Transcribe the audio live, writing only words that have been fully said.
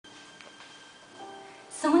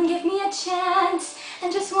Someone give me a chance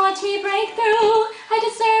and just watch me break through. I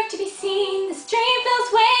deserve to be seen, this dream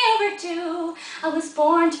feels way overdue. I was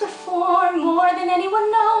born to perform more than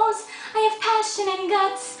anyone knows. I have passion and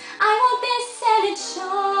guts, I want this and it shows.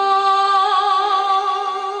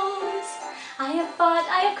 I have fought,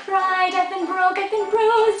 I have cried, I've been broke, I've been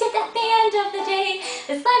bruised, yet at the end of the day,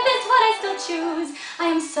 this life is what I still choose.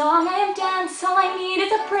 I am song, I am dance, all I need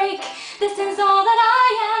is a break. This is all that I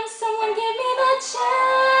am, someone give me the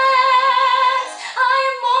chance. I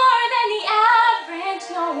am more than the average,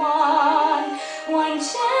 no one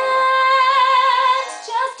chance,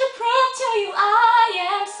 just to prove to you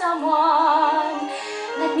I am someone.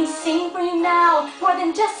 Let me sing for you now, more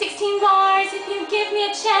than just 16 bars. If you give me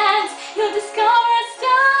a chance, you'll discover a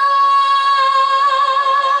star.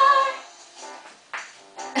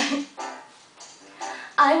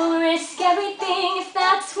 I will risk everything if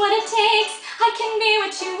that's what it takes. I can be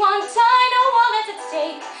what you want, I know all that's at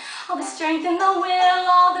stake. All the strength and the will,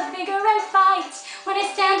 all the vigor and fight. When I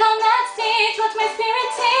stand on that stage, watch my spirit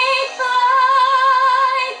take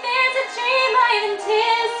flight. There's a dream I've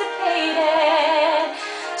anticipated.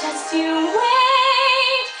 Just you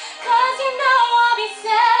wait, 'cause you know I'll be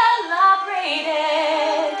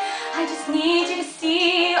celebrated. I just need you to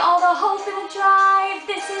see all the hope and the drive.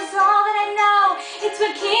 This is all that I know, it's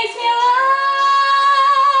what keeps me alive.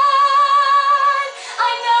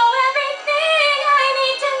 I know everything I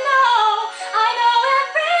need to know, I know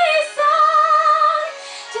every song.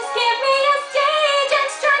 Just give me a stage and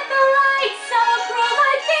strike the lights, I will prove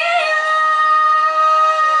I belong.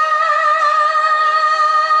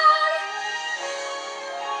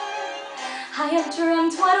 I have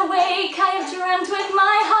dreamt wide awake, I have dreamt with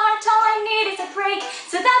my heart. All I need is a break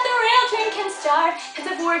so that the real dream can start. 'Cause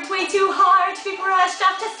I've worked way too hard to be brushed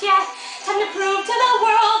off just yet. Time to prove to the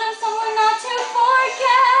world I'm someone not to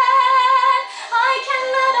forget. I can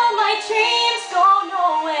let all my dreams go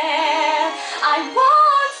nowhere. I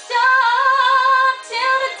won't stop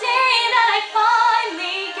till the day that I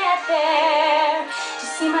finally get there. To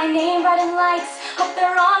see my name right in lights, hope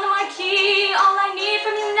they're on the marquee.